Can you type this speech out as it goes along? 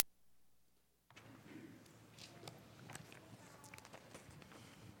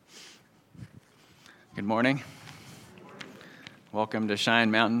Good morning. Welcome to Cheyenne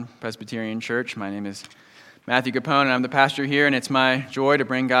Mountain Presbyterian Church. My name is Matthew Capone, and I'm the pastor here, and it's my joy to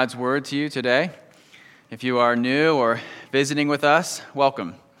bring God's Word to you today. If you are new or visiting with us,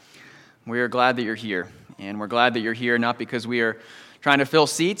 welcome. We are glad that you're here, and we're glad that you're here not because we are trying to fill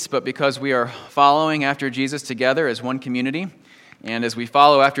seats, but because we are following after Jesus together as one community. And as we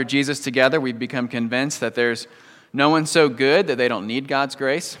follow after Jesus together, we've become convinced that there's no one so good that they don't need God's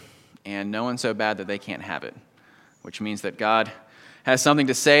grace, and no one so bad that they can't have it, which means that God has something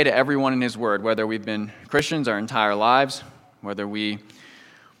to say to everyone in His Word, whether we've been Christians our entire lives, whether we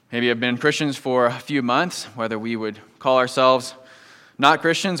maybe have been Christians for a few months, whether we would call ourselves not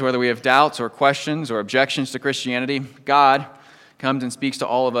Christians, whether we have doubts or questions or objections to Christianity. God comes and speaks to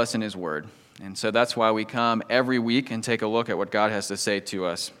all of us in His Word. And so that's why we come every week and take a look at what God has to say to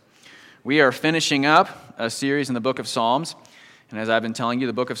us. We are finishing up a series in the book of Psalms. And as I've been telling you,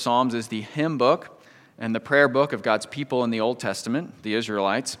 the book of Psalms is the hymn book and the prayer book of God's people in the Old Testament, the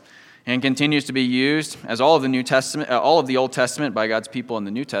Israelites, and continues to be used as all of the Old Testament by God's people in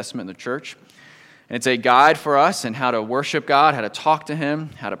the New Testament in the church. And it's a guide for us in how to worship God, how to talk to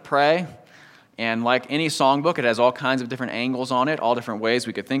Him, how to pray. And like any songbook, it has all kinds of different angles on it, all different ways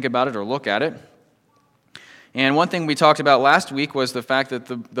we could think about it or look at it. And one thing we talked about last week was the fact that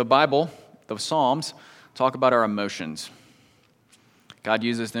the Bible, the Psalms, talk about our emotions. God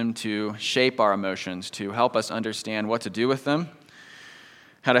uses them to shape our emotions, to help us understand what to do with them,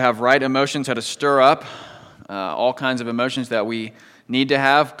 how to have right emotions, how to stir up all kinds of emotions that we need to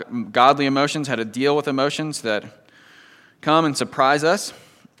have, godly emotions, how to deal with emotions that come and surprise us.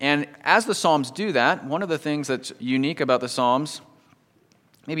 And as the Psalms do that, one of the things that's unique about the Psalms,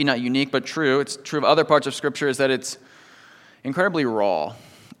 maybe not unique but true, it's true of other parts of Scripture, is that it's incredibly raw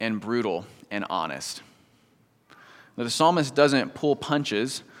and brutal and honest. The psalmist doesn't pull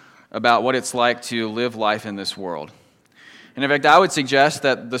punches about what it's like to live life in this world. And in fact, I would suggest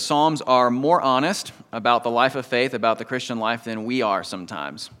that the Psalms are more honest about the life of faith, about the Christian life, than we are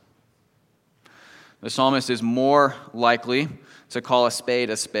sometimes. The psalmist is more likely to call a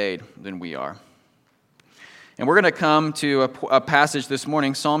spade than we are. And we're going to come to a passage this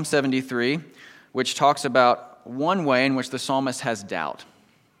morning, Psalm 73, which talks about one way in which the psalmist has doubt.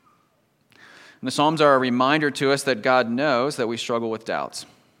 And the Psalms are a reminder to us that God knows that we struggle with doubts.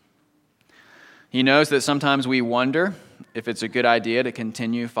 He knows that sometimes we wonder if it's a good idea to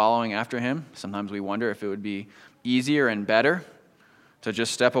continue following after Him. Sometimes we wonder if it would be easier and better to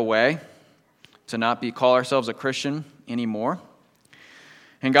just step away, to not call ourselves a Christian anymore.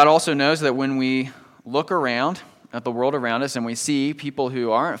 And God also knows that when we look around at the world around us and we see people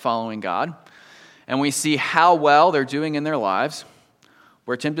who aren't following God, and we see how well they're doing in their lives,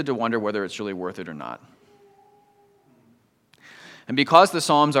 we're tempted to wonder whether it's really worth it or not. And because the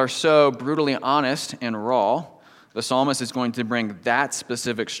Psalms are so brutally honest and raw, the psalmist is going to bring that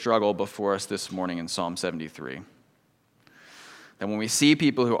specific struggle before us this morning in Psalm 73. That when we see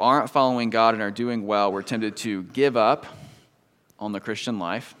people who aren't following God and are doing well, we're tempted to give up on the Christian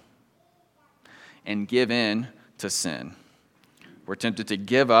life and give in to sin. We're tempted to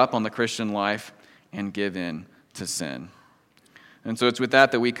give up on the Christian life and give in to sin. And so it's with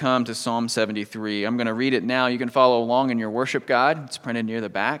that we come to Psalm 73. I'm going to read it now. You can follow along in your worship guide. It's printed near the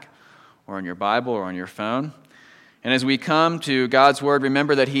back, or in your Bible, or on your phone. And as we come to God's Word,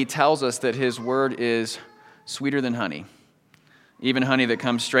 remember that He tells us that His Word is sweeter than honey, even honey that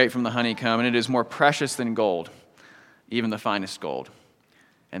comes straight from the honeycomb, and it is more precious than gold, even the finest gold.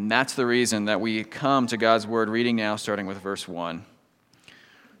 And that's the reason that we come to God's Word, reading now, starting with verse 1.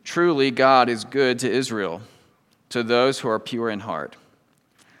 Truly, God is good to Israel, to those who are pure in heart.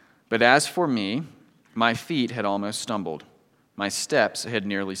 But as for me, my feet had almost stumbled. My steps had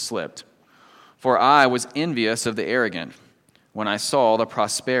nearly slipped. For I was envious of the arrogant when I saw the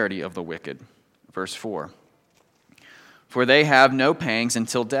prosperity of the wicked. Verse 4. For they have no pangs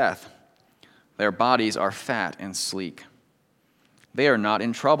until death. Their bodies are fat and sleek. They are not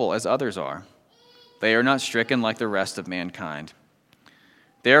in trouble as others are. They are not stricken like the rest of mankind.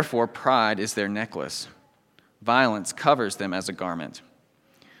 Therefore pride is their necklace. Violence covers them as a garment.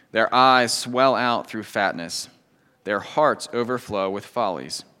 Their eyes swell out through fatness. Their hearts overflow with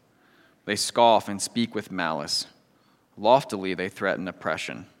follies. They scoff and speak with malice. Loftily they threaten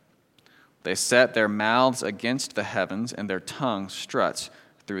oppression. They set their mouths against the heavens, and their tongue struts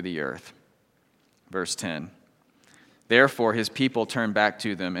through the earth. Verse 10. Therefore His people turn back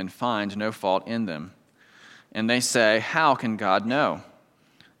to them and find no fault in them. And they say, how can God know?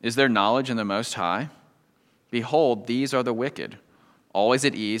 Is there knowledge in the Most High? Behold, these are the wicked. Always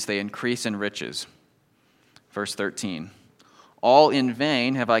at ease, they increase in riches. Verse 13. All in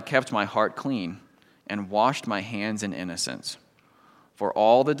vain have I kept my heart clean and washed my hands in innocence. For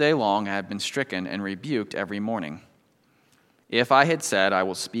all the day long I have been stricken and rebuked every morning. If I had said, I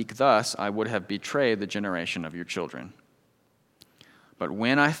will speak thus, I would have betrayed the generation of your children. But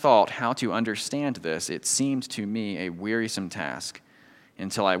when I thought how to understand this, it seemed to me a wearisome task,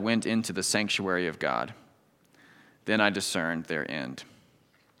 until I went into the sanctuary of God. Then I discerned their end.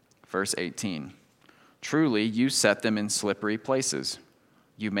 Verse 18, truly you set them in slippery places.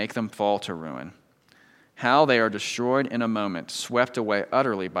 You make them fall to ruin. How they are destroyed in a moment, swept away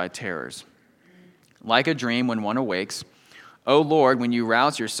utterly by terrors. Like a dream when one awakes, O Lord, when you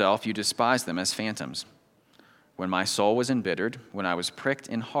rouse yourself, you despise them as phantoms. When my soul was embittered, when I was pricked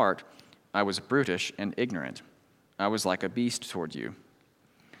in heart, I was brutish and ignorant. I was like a beast toward you.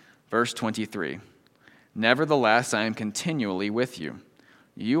 Verse 23, nevertheless, I am continually with you.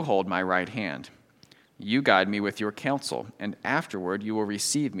 You hold my right hand. You guide me with your counsel, and afterward you will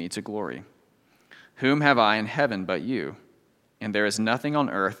receive me to glory. Whom have I in heaven but you? And there is nothing on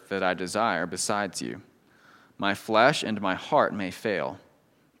earth that I desire besides you. My flesh and my heart may fail,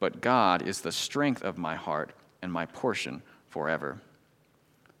 but God is the strength of my heart and my portion forever.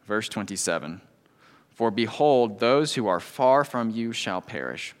 Verse 27, for behold, those who are far from you shall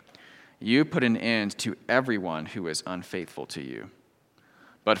perish. You put an end to everyone who is unfaithful to you.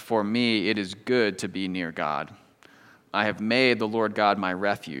 But for me it is good to be near God. I have made the Lord God my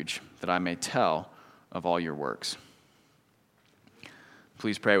refuge, that I may tell of all your works.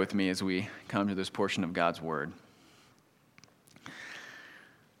 Please pray with me as we come to this portion of God's word.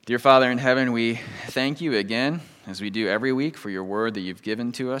 Dear Father in heaven, we thank you again, as we do every week, for your word that you've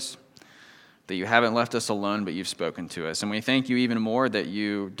given to us, that you haven't left us alone, but you've spoken to us. And we thank you even more that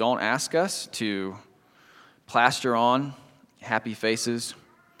you don't ask us to plaster on happy faces.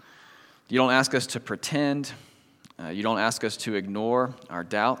 You don't ask us to pretend. You don't ask us to ignore our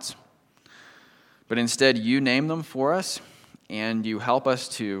doubts. But instead, you name them for us, and you help us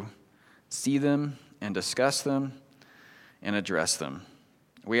to see them and discuss them and address them.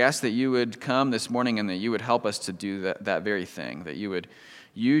 We ask that you would come this morning and that you would help us to do that very thing, that you would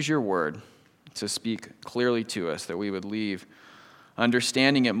use your word to speak clearly to us, that we would leave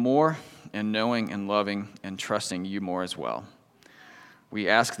understanding it more and knowing and loving and trusting you more as well. We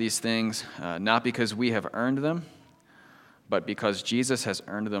ask these things not because we have earned them, but because Jesus has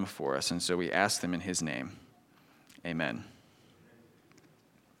earned them for us, and so we ask them in his name. Amen.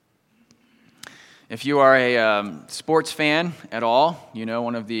 If you are a sports fan at all, you know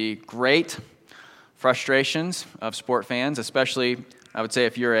one of the great frustrations of sport fans, especially, I would say,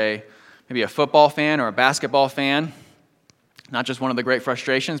 if you're maybe a football fan or a basketball fan, not just one of the great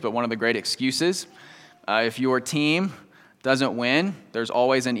frustrations, but one of the great excuses. If your team doesn't win, there's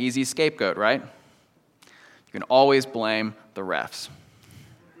always an easy scapegoat, right? You can always blame the refs.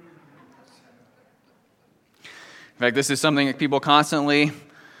 In fact, this is something that people constantly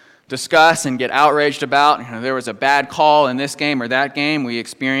discuss and get outraged about. There was a bad call in this game or that game. We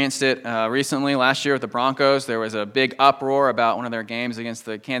experienced it recently last year with the Broncos. There was a big uproar about one of their games against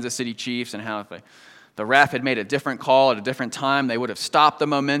the Kansas City Chiefs and how if the ref had made a different call at a different time, they would have stopped the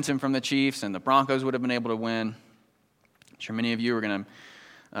momentum from the Chiefs and the Broncos would have been able to win. I'm sure many of you are going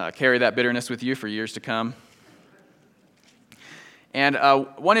to carry that bitterness with you for years to come. And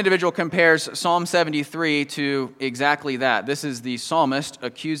one individual compares Psalm 73 to exactly that. This is the psalmist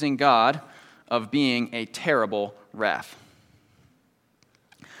accusing God of being a terrible ref.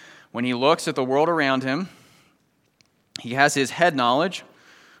 When he looks at the world around him, he has his head knowledge.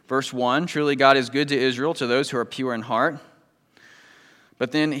 Verse 1, truly God is good to Israel, to those who are pure in heart.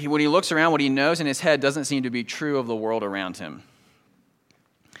 But then when he looks around, what he knows in his head doesn't seem to be true of the world around him.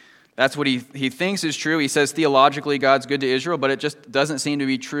 That's what he thinks is true. He says theologically God's good to Israel, but it just doesn't seem to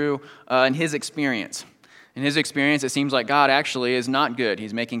be true in his experience. In his experience, it seems like God actually is not good.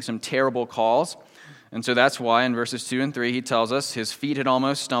 He's making some terrible calls. And so that's why in verses 2 and 3 he tells us his feet had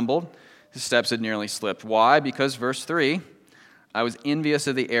almost stumbled, his steps had nearly slipped. Why? Because verse 3, I was envious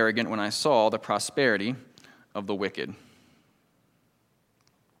of the arrogant when I saw the prosperity of the wicked.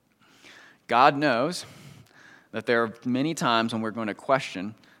 God knows that there are many times when we're going to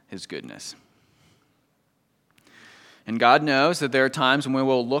question his goodness. And God knows that there are times when we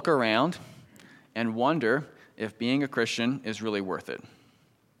will look around and wonder if being a Christian is really worth it.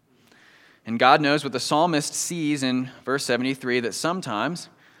 And God knows what the psalmist sees in verse 73, that sometimes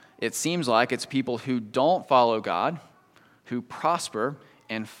it seems like it's people who don't follow God who prosper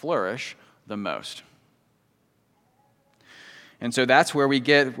and flourish the most. And so that's where we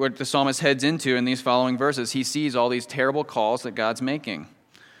get what the psalmist heads into in these following verses. He sees all these terrible calls that God's making.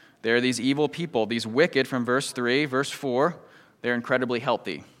 There are these evil people, these wicked from verse 3, verse 4, they're incredibly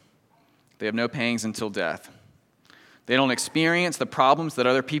healthy. They have no pangs until death. They don't experience the problems that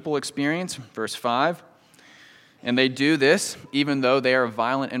other people experience, verse 5. And they do this even though they are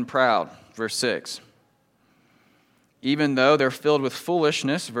violent and proud, verse 6. Even though they're filled with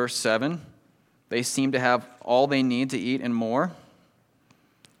foolishness, verse 7, they seem to have all they need to eat and more.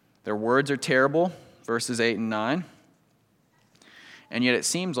 Their words are terrible, verses 8 and 9. And yet it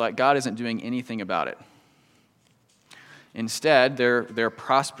seems like God isn't doing anything about it. Instead, they're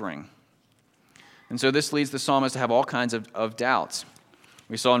prospering. And so this leads the psalmist to have all kinds of doubts.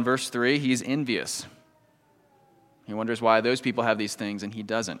 We saw in verse 3, he's envious. He wonders why those people have these things and he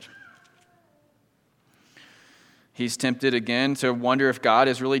doesn't. He's tempted again to wonder if God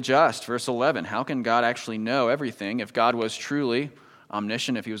is really just. Verse 11, how can God actually know everything? If God was truly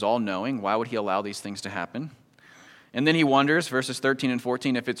omniscient, if he was all-knowing, why would he allow these things to happen? And then he wonders, verses 13 and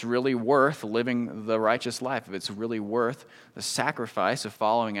 14, if it's really worth living the righteous life, if it's really worth the sacrifice of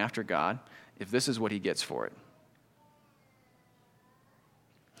following after God, if this is what he gets for it.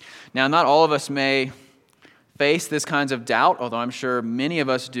 Now, not all of us may face this kinds of doubt, although I'm sure many of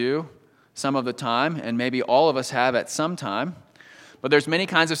us do some of the time, and maybe all of us have at some time. But there's many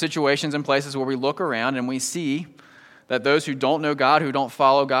kinds of situations and places where we look around and we see that those who don't know God, who don't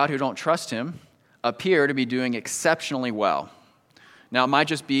follow God, who don't trust him, appear to be doing exceptionally well. Now, it might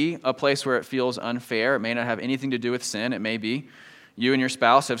just be a place where it feels unfair. It may not have anything to do with sin. It may be you and your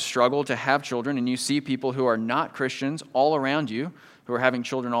spouse have struggled to have children, and you see people who are not Christians all around you who are having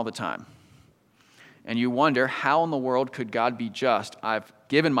children all the time. And you wonder, how in the world could God be just? I've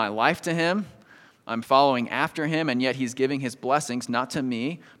given my life to him, I'm following after him, and yet he's giving his blessings not to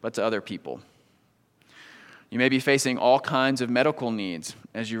me, but to other people. You may be facing all kinds of medical needs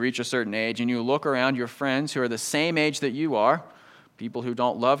as you reach a certain age, and you look around your friends who are the same age that you are, people who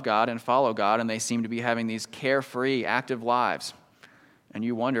don't love God and follow God, and they seem to be having these carefree, active lives. And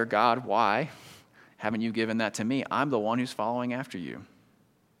you wonder, God, why haven't you given that to me? I'm the one who's following after you.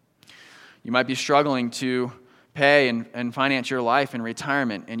 You might be struggling to pay and finance your life in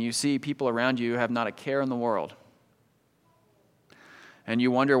retirement, and you see people around you who have not a care in the world. And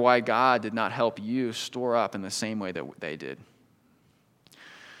you wonder why God did not help you store up in the same way that they did.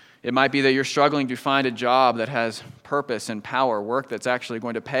 It might be that you're struggling to find a job that has purpose and power, work that's actually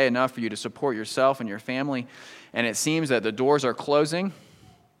going to pay enough for you to support yourself and your family, and it seems that the doors are closing,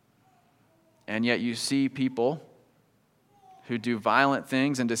 and yet you see people who do violent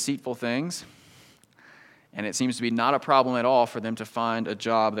things and deceitful things, and it seems to be not a problem at all for them to find a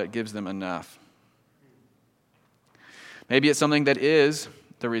job that gives them enough. Maybe it's something that is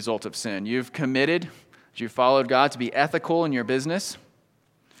the result of sin. You've committed, you followed God to be ethical in your business,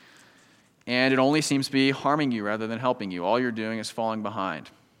 and it only seems to be harming you rather than helping you. All you're doing is falling behind.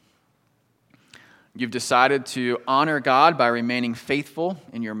 You've decided to honor God by remaining faithful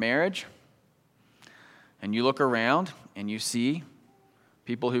in your marriage, and you look around and you see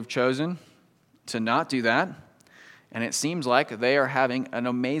people who've chosen to not do that, and it seems like they are having an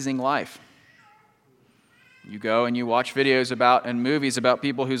amazing life. You go and you watch videos about and movies about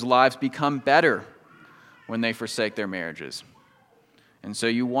people whose lives become better when they forsake their marriages. And so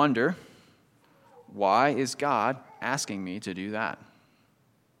you wonder, why is God asking me to do that?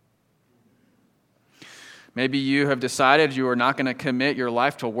 Maybe you have decided you are not going to commit your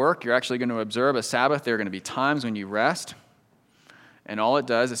life to work. You're actually going to observe a Sabbath. There are going to be times when you rest. And all it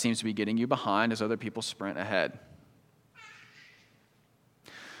does, it seems to be getting you behind as other people sprint ahead.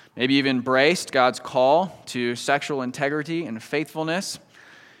 Maybe you've embraced God's call to sexual integrity and faithfulness.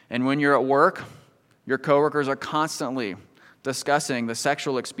 And when you're at work, your coworkers are constantly discussing the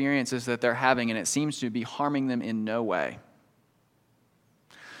sexual experiences that they're having, and it seems to be harming them in no way.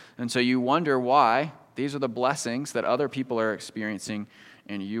 And so you wonder why these are the blessings that other people are experiencing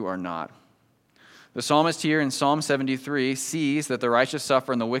and you are not. The psalmist here in Psalm 73 sees that the righteous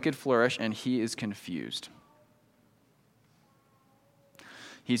suffer and the wicked flourish, and he is confused.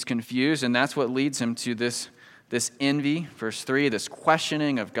 He's confused, and that's what leads him to this envy, verse 3, this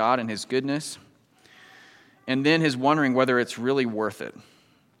questioning of God and his goodness, and then his wondering whether it's really worth it.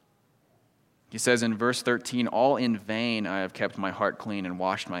 He says in verse 13, all in vain I have kept my heart clean and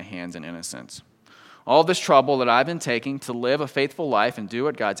washed my hands in innocence. All this trouble that I've been taking to live a faithful life and do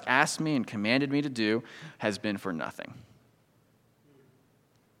what God's asked me and commanded me to do has been for nothing.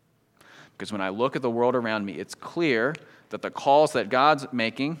 Because when I look at the world around me, it's clear that the calls that God's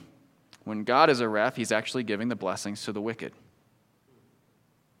making, when God is a ref, he's actually giving the blessings to the wicked.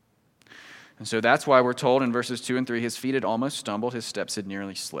 And so that's why we're told in verses 2 and 3, his feet had almost stumbled, his steps had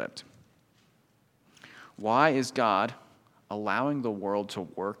nearly slipped. Why is God allowing the world to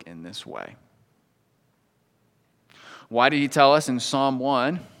work in this way? Why did he tell us in Psalm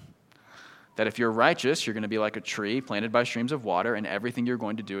 1 That if you're righteous, you're going to be like a tree planted by streams of water, and everything you're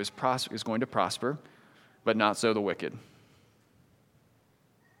going to do is going to prosper, but not so the wicked.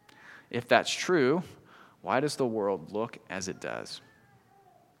 If that's true, why does the world look as it does?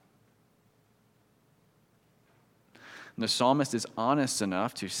 And the psalmist is honest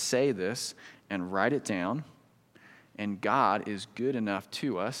enough to say this and write it down, and God is good enough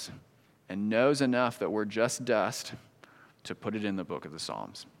to us and knows enough that we're just dust to put it in the book of the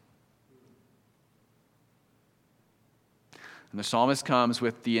Psalms. And the psalmist comes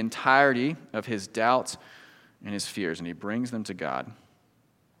with the entirety of his doubts and his fears, and he brings them to God.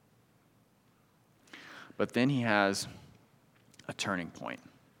 But then he has a turning point.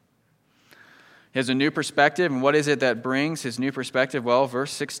 He has a new perspective, and what is it that brings his new perspective? Well,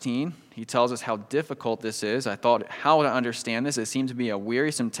 verse 16, he tells us how difficult this is. I thought how to understand this. It seemed to be a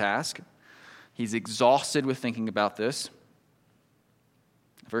wearisome task. He's exhausted with thinking about this.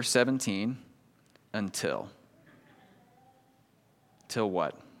 Verse 17, until. Till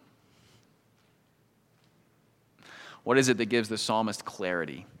what? What is it that gives the psalmist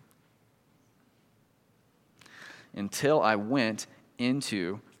clarity? Until I went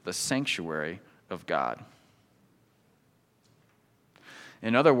into the sanctuary of God.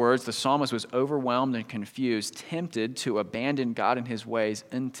 In other words, the psalmist was overwhelmed and confused, tempted to abandon God and his ways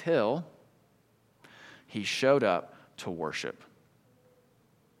until he showed up to worship.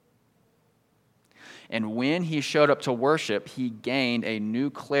 And when he showed up to worship, he gained a new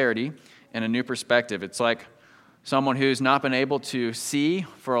clarity and a new perspective. It's like someone who's not been able to see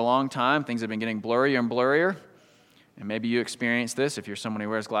for a long time. Things have been getting blurrier and blurrier. And maybe you experienced this if you're someone who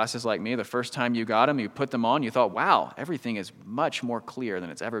wears glasses like me. The first time you got them, you put them on, you thought, wow, everything is much more clear than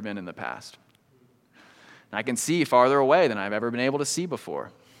it's ever been in the past. And I can see farther away than I've ever been able to see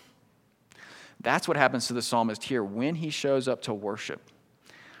before. That's what happens to the psalmist here. When he shows up to worship,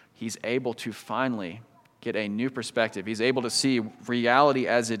 he's able to finally get a new perspective. He's able to see reality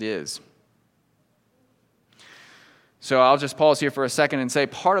as it is. So I'll just pause here for a second and say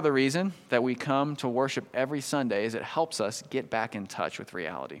part of the reason that we come to worship every Sunday is it helps us get back in touch with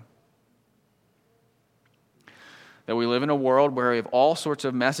reality. That we live in a world where we have all sorts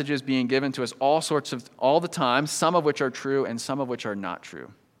of messages being given to us all the time, some of which are true and some of which are not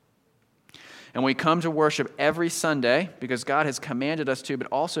true. And we come to worship every Sunday because God has commanded us to, but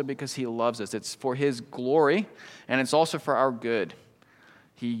also because he loves us. It's for his glory, and it's also for our good.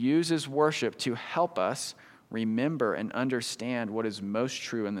 He uses worship to help us remember and understand what is most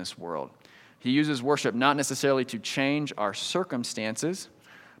true in this world. He uses worship not necessarily to change our circumstances,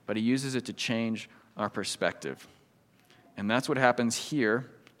 but he uses it to change our perspective. And that's what happens here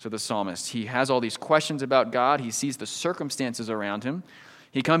to the psalmist. He has all these questions about God. He sees the circumstances around him.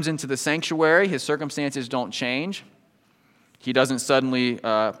 He comes into the sanctuary. His circumstances don't change. He doesn't suddenly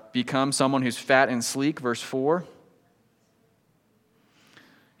become someone who's fat and sleek, verse 4.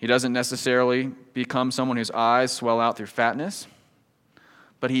 He doesn't necessarily become someone whose eyes swell out through fatness,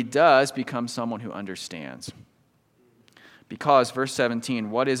 but he does become someone who understands. Because, verse 17,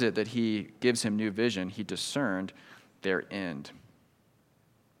 what is it that he gives him new vision? He discerned their end.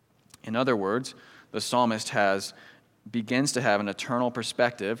 In other words, the psalmist begins to have an eternal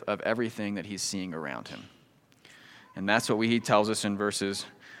perspective of everything that he's seeing around him. And that's what he tells us in verses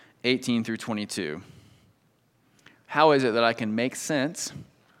 18 through 22. How is it that I can make sense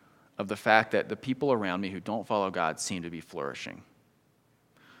of the fact that the people around me who don't follow God seem to be flourishing?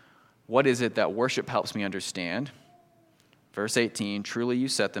 What is it that worship helps me understand? Verse 18, truly you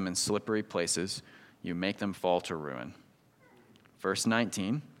set them in slippery places, you make them fall to ruin. Verse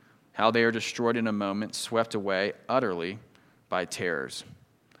 19, how they are destroyed in a moment, swept away utterly by terrors.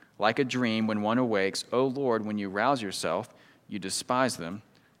 Like a dream when one awakes, O Lord, when you rouse yourself, you despise them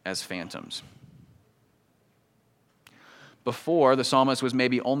as phantoms. Before, the psalmist was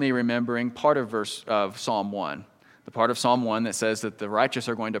maybe only remembering part of Psalm 1, the part of Psalm 1 that says that the righteous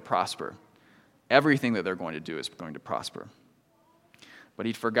are going to prosper. Everything that they're going to do is going to prosper. But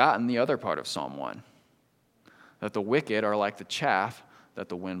he'd forgotten the other part of Psalm 1, that the wicked are like the chaff that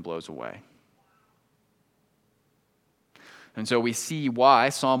the wind blows away. And so we see why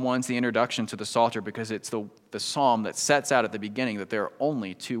Psalm 1's the introduction to the Psalter, because it's the psalm that sets out at the beginning that there are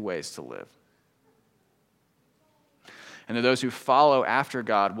only two ways to live. And that those who follow after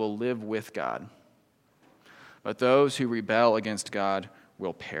God will live with God. But those who rebel against God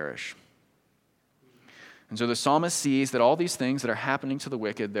will perish. And so the psalmist sees that all these things that are happening to the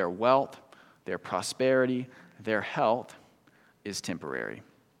wicked, their wealth, their prosperity, their health, is temporary.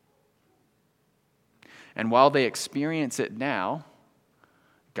 And while they experience it now,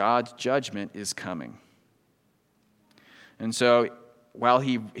 God's judgment is coming. And so while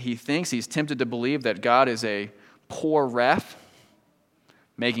he thinks, he's tempted to believe that God is a poor ref,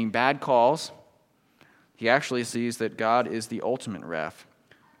 making bad calls, he actually sees that God is the ultimate ref,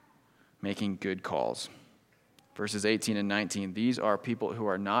 making good calls. Verses 18 and 19, these are people who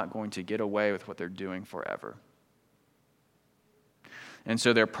are not going to get away with what they're doing forever. And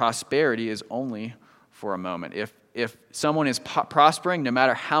so their prosperity is only for a moment. If someone is prospering, no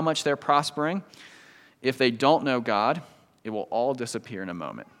matter how much they're prospering, if they don't know God, it will all disappear in a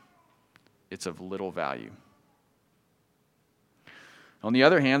moment. It's of little value. On the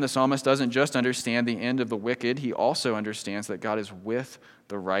other hand, the psalmist doesn't just understand the end of the wicked, he also understands that God is with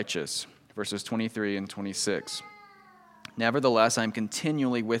the righteous. Verses 23 and 26. Nevertheless, I am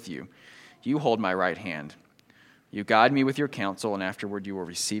continually with you. You hold my right hand. You guide me with your counsel, and afterward you will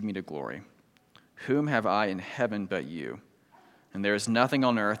receive me to glory. Whom have I in heaven but you? And there is nothing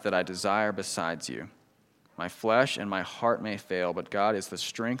on earth that I desire besides you. My flesh and my heart may fail, but God is the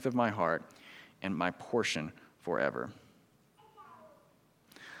strength of my heart and my portion forever.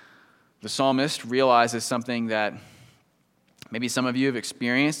 The psalmist realizes something that maybe some of you have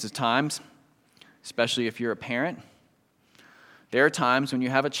experienced at times, especially if you're a parent. There are times when you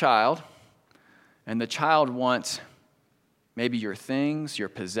have a child, and the child wants maybe your things, your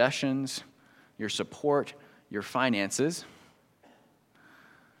possessions, your support, your finances,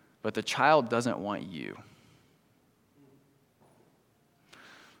 but the child doesn't want you.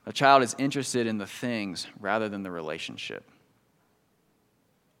 A child is interested in the things rather than the relationship.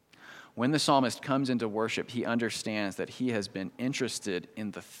 When the psalmist comes into worship, he understands that he has been interested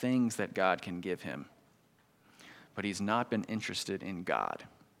in the things that God can give him, but he's not been interested in God.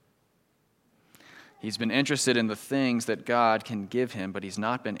 He's been interested in the things that God can give him, but he's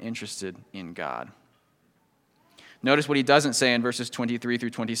not been interested in God. Notice what he doesn't say in verses 23 through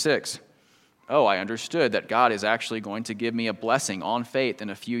 26. Oh, I understood that God is actually going to give me a blessing on faith in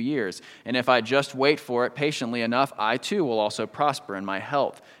a few years. And if I just wait for it patiently enough, I too will also prosper in my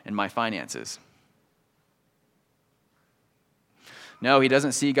health and my finances. No, he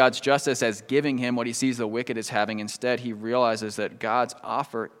doesn't see God's justice as giving him what he sees the wicked as having. Instead, he realizes that God's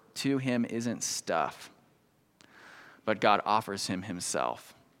offer to him isn't stuff, but God offers him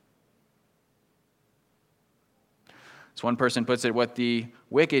himself. As one person puts it, what the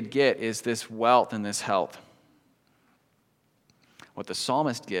wicked get is this wealth and this health. What the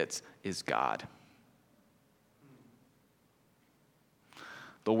psalmist gets is God.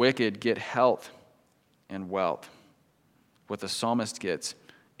 The wicked get health and wealth. What the psalmist gets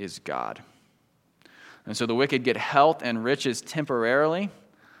is God. And so the wicked get health and riches temporarily.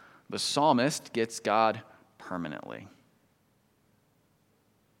 The psalmist gets God permanently.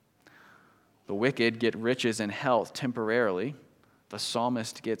 The wicked get riches and health temporarily. The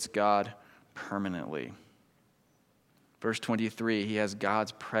psalmist gets God permanently. Verse 23, he has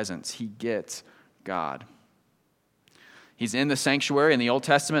God's presence. He gets God. He's in the sanctuary. In the Old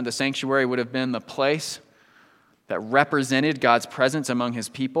Testament, the sanctuary would have been the place that represented God's presence among his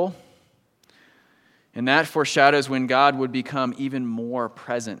people. And that foreshadows when God would become even more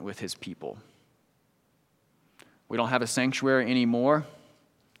present with his people. We don't have a sanctuary anymore.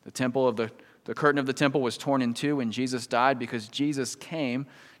 The curtain of the temple was torn in two when Jesus died because Jesus came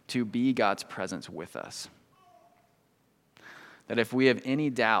to be God's presence with us. That if we have any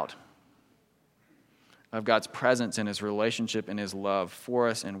doubt of God's presence and his relationship and his love for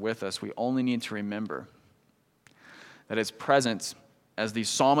us and with us, we only need to remember that his presence, as the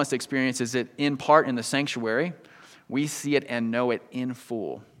psalmist experiences it in part in the sanctuary, we see it and know it in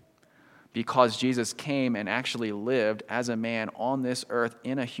full because Jesus came and actually lived as a man on this earth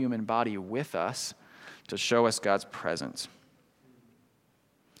in a human body with us to show us God's presence.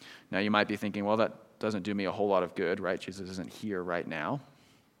 Now you might be thinking, well, that doesn't do me a whole lot of good, right? Jesus isn't here right now.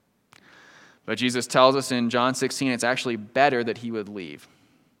 But Jesus tells us in John 16 it's actually better that he would leave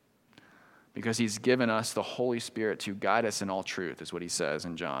because he's given us the Holy Spirit to guide us in all truth, is what he says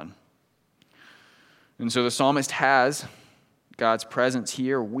in John. And so the psalmist has God's presence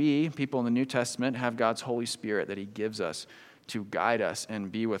here. We, people in the New Testament, have God's Holy Spirit that he gives us to guide us and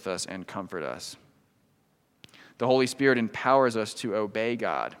be with us and comfort us. The Holy Spirit empowers us to obey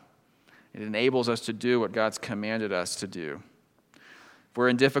God. It enables us to do what God's commanded us to do. If we're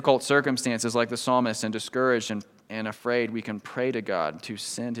in difficult circumstances like the psalmist and discouraged and afraid, we can pray to God to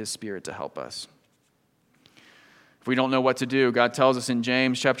send his Spirit to help us. If we don't know what to do, God tells us in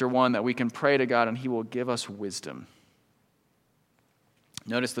James chapter 1 that we can pray to God and he will give us wisdom.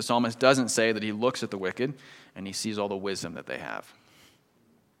 Notice the psalmist doesn't say that he looks at the wicked and he sees all the wisdom that they have.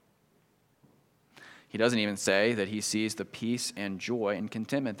 He doesn't even say that he sees the peace and joy and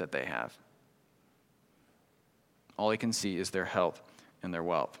contentment that they have. All he can see is their health in their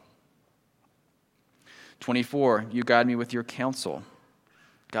wealth. 24, you guide me with your counsel.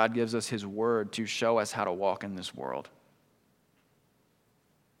 God gives us his word to show us how to walk in this world.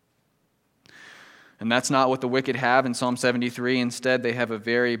 And that's not what the wicked have in Psalm 73. Instead, they have a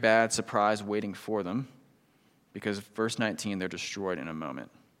very bad surprise waiting for them, because verse 19, they're destroyed in a moment.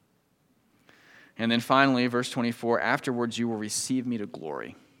 And then finally, verse 24, afterwards you will receive me to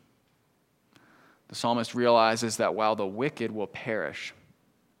glory. The psalmist realizes that while the wicked will perish,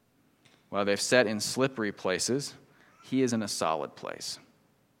 while they've set in slippery places, he is in a solid place.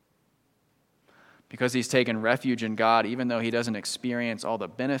 Because he's taken refuge in God, even though he doesn't experience all the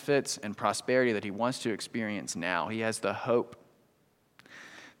benefits and prosperity that he wants to experience now, he has the hope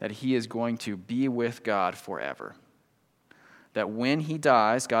that he is going to be with God forever. That when he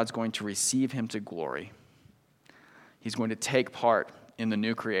dies, God's going to receive him to glory. He's going to take part in the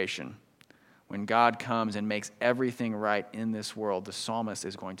new creation. When God comes and makes everything right in this world, the psalmist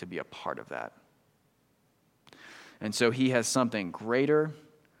is going to be a part of that. And so he has something greater,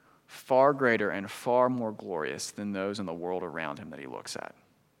 far greater, and far more glorious than those in the world around him that he looks at.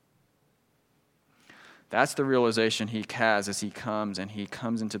 That's the realization he has as he comes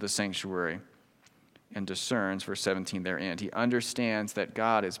into the sanctuary and discerns, verse 17 therein. He understands that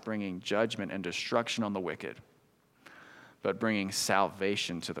God is bringing judgment and destruction on the wicked, but bringing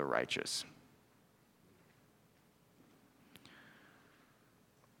salvation to the righteous.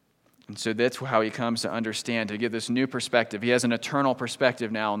 And so that's how he comes to understand, to get this new perspective. He has an eternal perspective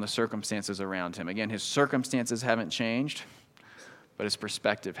now on the circumstances around him. Again, his circumstances haven't changed, but his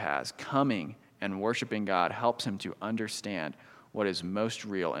perspective has. Coming and worshiping God helps him to understand what is most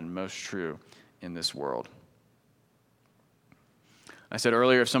real and most true in this world. I said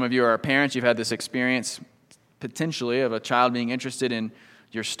earlier, if some of you are parents, you've had this experience potentially of a child being interested in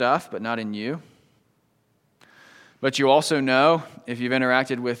your stuff, but not in you. But you also know, if you've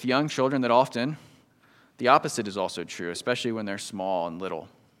interacted with young children, that often the opposite is also true, especially when they're small and little,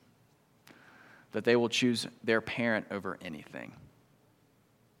 that they will choose their parent over anything.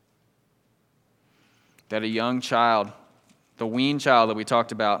 That a young child, the weaned child that we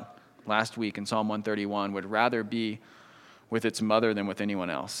talked about last week in Psalm 131, would rather be with its mother than with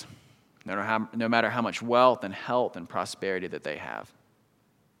anyone else, no matter how much wealth and health and prosperity that they have.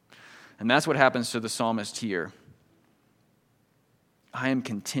 And that's what happens to the psalmist here. I am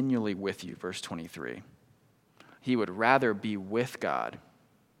continually with you, verse 23. He would rather be with God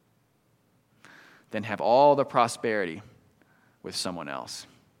than have all the prosperity with someone else.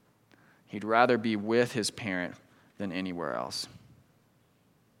 He'd rather be with his parent than anywhere else.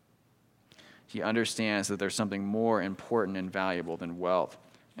 He understands that there's something more important and valuable than wealth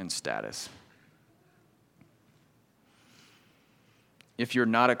and status. If you're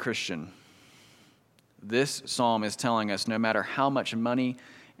not a Christian, this psalm is telling us no matter how much money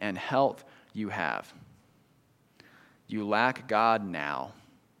and health you have, you lack God now,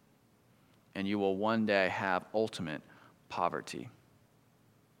 and you will one day have ultimate poverty.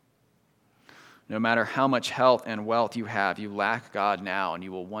 No matter how much health and wealth you have, you lack God now, and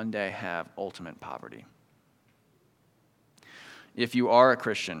you will one day have ultimate poverty. If you are a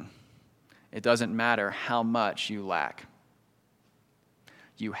Christian, it doesn't matter how much you lack.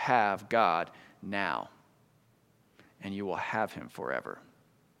 You have God now, and you will have him forever.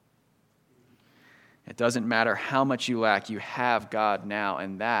 It doesn't matter how much you lack, you have God now,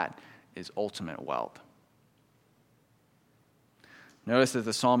 and that is ultimate wealth. Notice that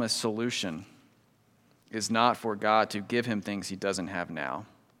the psalmist's solution is not for God to give him things he doesn't have now,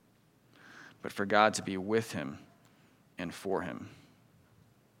 but for God to be with him and for him.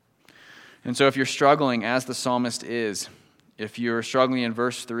 And so if you're struggling as the psalmist is, if you're struggling in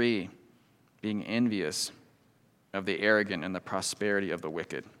verse 3, being envious of the arrogant and the prosperity of the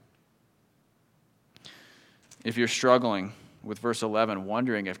wicked, if you're struggling with verse 11,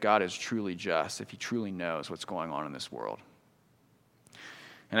 wondering if God is truly just, if he truly knows what's going on in this world,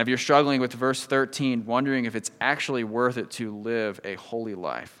 and if you're struggling with verse 13, wondering if it's actually worth it to live a holy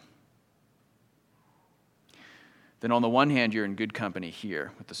life, then on the one hand, you're in good company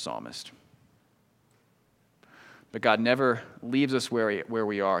here with the psalmist. But God never leaves us where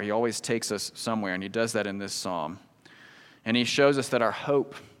we are. He always takes us somewhere, and he does that in this psalm. And he shows us that our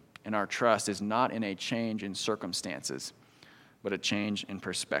hope and our trust is not in a change in circumstances, but a change in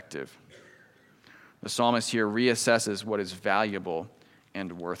perspective. The psalmist here reassesses what is valuable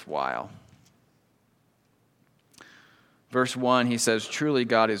and worthwhile. Verse 1, he says, "Truly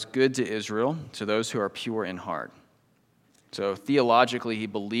God is good to Israel, to those who are pure in heart." So theologically, he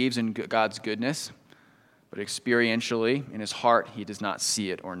believes in God's goodness, but experientially, in his heart, he does not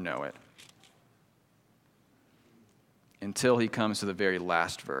see it or know it. until he comes to the very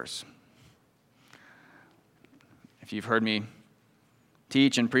last verse. If you've heard me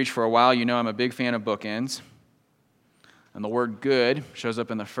teach and preach for a while, you know I'm a big fan of bookends. And the word good shows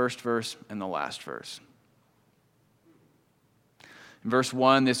up in the first verse and the last verse. In verse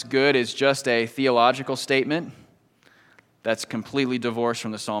 1, this good is just a theological statement that's completely divorced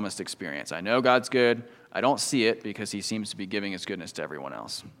from the psalmist's experience. I know God's good. I don't see it because he seems to be giving his goodness to everyone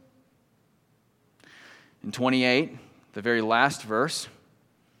else. In 28, the very last verse,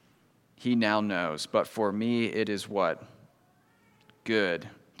 he now knows, but for me it is what? Good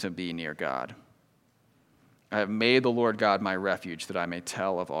to be near God. I have made the Lord God my refuge that I may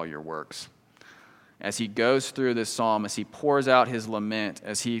tell of all your works. As he goes through this psalm, as he pours out his lament,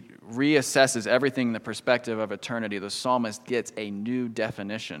 as he reassesses everything in the perspective of eternity, the psalmist gets a new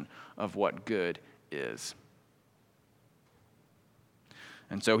definition of what good is.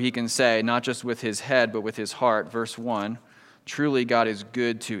 And so he can say, not just with his head, but with his heart, verse 1, truly God is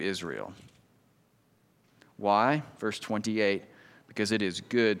good to Israel. Why? Verse 28, because it is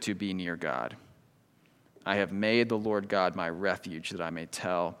good to be near God. I have made the Lord God my refuge that I may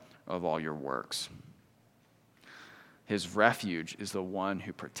tell of all your works. His refuge is the one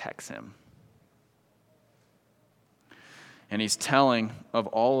who protects him. And he's telling of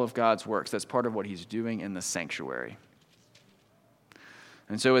all of God's works. That's part of what he's doing in the sanctuary.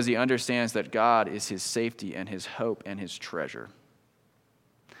 And so as he understands that God is his safety and his hope and his treasure,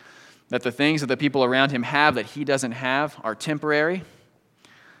 that the things that the people around him have that he doesn't have are temporary,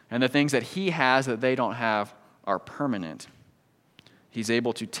 and the things that he has that they don't have are permanent, he's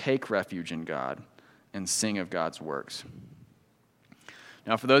able to take refuge in God and sing of God's works.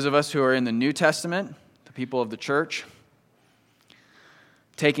 Now, for those of us who are in the New Testament, the people of the church,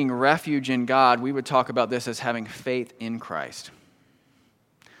 taking refuge in God, we would talk about this as having faith in Christ.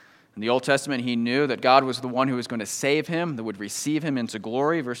 In the Old Testament, he knew that God was the one who was going to save him, that would receive him into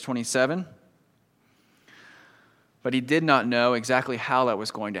glory, verse 27. But he did not know exactly how that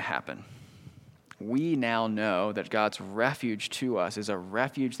was going to happen. We now know that God's refuge to us is a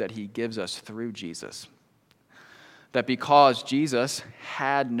refuge that he gives us through Jesus. That because Jesus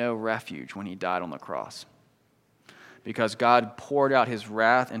had no refuge when he died on the cross, because God poured out his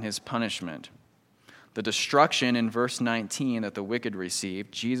wrath and his punishment, the destruction in verse 19 that the wicked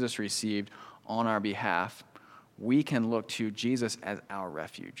received, Jesus received on our behalf, we can look to Jesus as our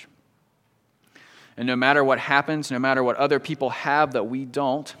refuge. And no matter what happens, no matter what other people have that we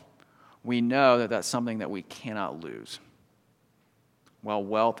don't, we know that that's something that we cannot lose. While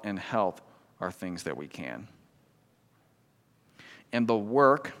wealth and health are things that we can. And the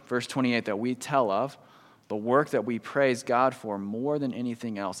work, verse 28, that we tell of, the work that we praise God for more than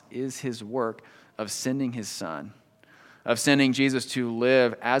anything else is his work of sending his son, of sending Jesus to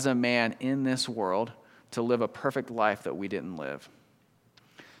live as a man in this world, to live a perfect life that we didn't live,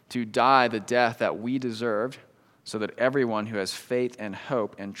 to die the death that we deserved, so that everyone who has faith and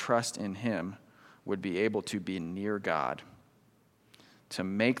hope and trust in him would be able to be near God, to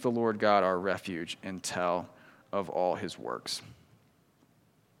make the Lord God our refuge and tell of all his works.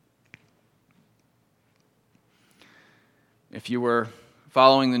 If you were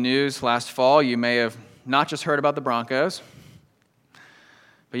following the news last fall, you may have not just heard about the Broncos,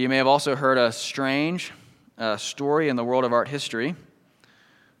 but you may have also heard a strange story in the world of art history.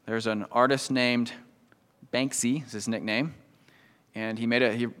 There's an artist named Banksy, is his nickname, and he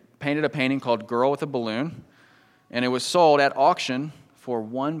painted a painting called Girl with a Balloon, and it was sold at auction for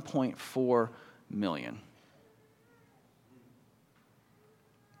 $1.4 million.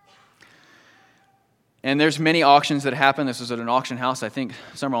 And there's many auctions that happen. This was at an auction house, I think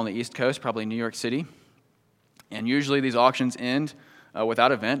somewhere on the East Coast, probably New York City. And usually these auctions end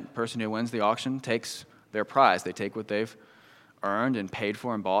without event. The person who wins the auction takes their prize. They take what they've earned and paid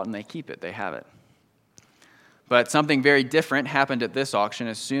for and bought, and they keep it. They have it. But something very different happened at this auction.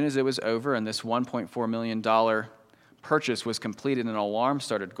 As soon as it was over and this $1.4 million purchase was completed, an alarm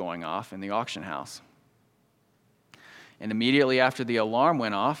started going off in the auction house. And immediately after the alarm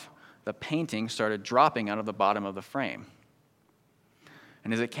went off, the painting started dropping out of the bottom of the frame.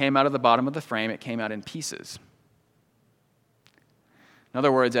 And as it came out of the bottom of the frame, it came out in pieces. In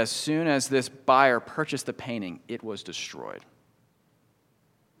other words, as soon as this buyer purchased the painting, it was destroyed.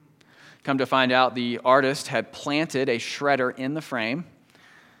 Come to find out, the artist had planted a shredder in the frame,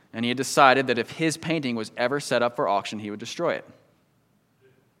 and he had decided that if his painting was ever set up for auction, he would destroy it.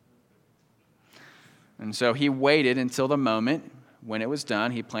 And so he waited until the moment when it was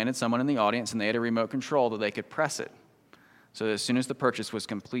done. He planted someone in the audience, and they had a remote control that they could press it. So that as soon as the purchase was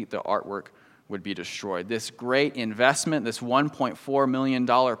complete, the artwork would be destroyed. This great investment, this $1.4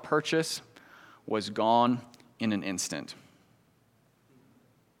 million purchase, was gone in an instant.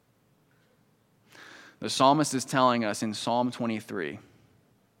 The psalmist is telling us in Psalm 23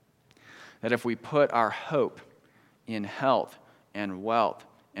 that if we put our hope in health and wealth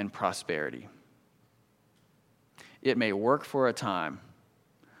and prosperity, it may work for a time,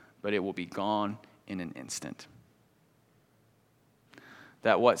 but it will be gone in an instant.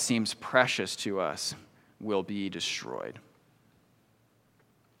 That what seems precious to us will be destroyed.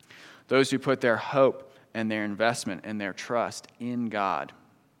 Those who put their hope and their investment and their trust in God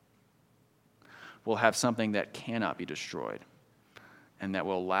will have something that cannot be destroyed and that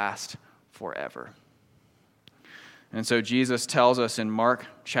will last forever. And so Jesus tells us in Mark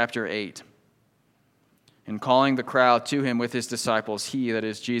chapter 8, in calling the crowd to him with his disciples, he, that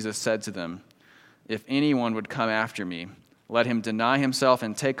is Jesus, said to them, "If anyone would come after me, let him deny himself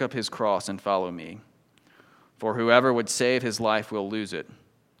and take up his cross and follow me. For whoever would save his life will lose it,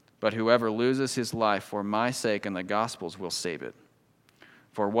 but whoever loses his life for my sake and the gospel's will save it.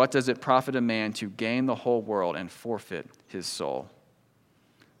 For what does it profit a man to gain the whole world and forfeit his soul?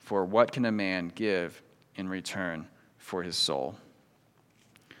 For what can a man give in return for his soul?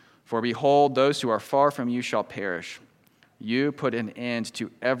 For behold, those who are far from you shall perish. You put an end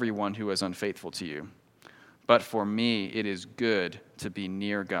to everyone who is unfaithful to you. But for me it is good to be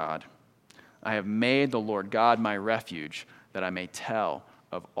near God. I have made the Lord God my refuge, that I may tell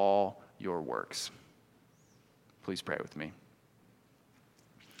of all your works." Please pray with me.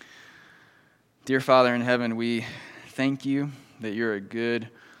 Dear Father in heaven, we thank you that you're a good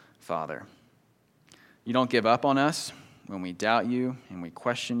Father. You don't give up on us when we doubt you and we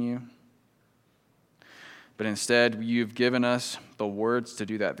question you, but instead you've given us the words to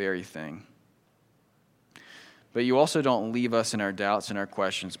do that very thing. But you also don't leave us in our doubts and our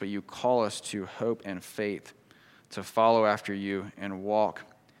questions, but you call us to hope and faith, to follow after you and walk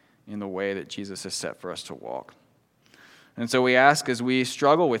in the way that Jesus has set for us to walk. And so we ask, as we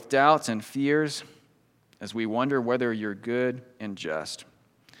struggle with doubts and fears, as we wonder whether you're good and just,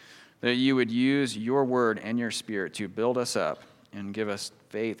 that you would use your word and your spirit to build us up and give us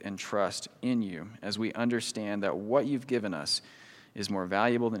faith and trust in you as we understand that what you've given us is more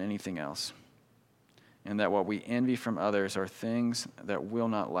valuable than anything else, and that what we envy from others are things that will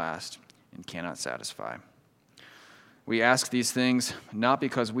not last and cannot satisfy. We ask these things not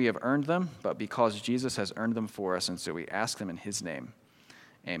because we have earned them, but because Jesus has earned them for us, and so we ask them in his name.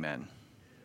 Amen.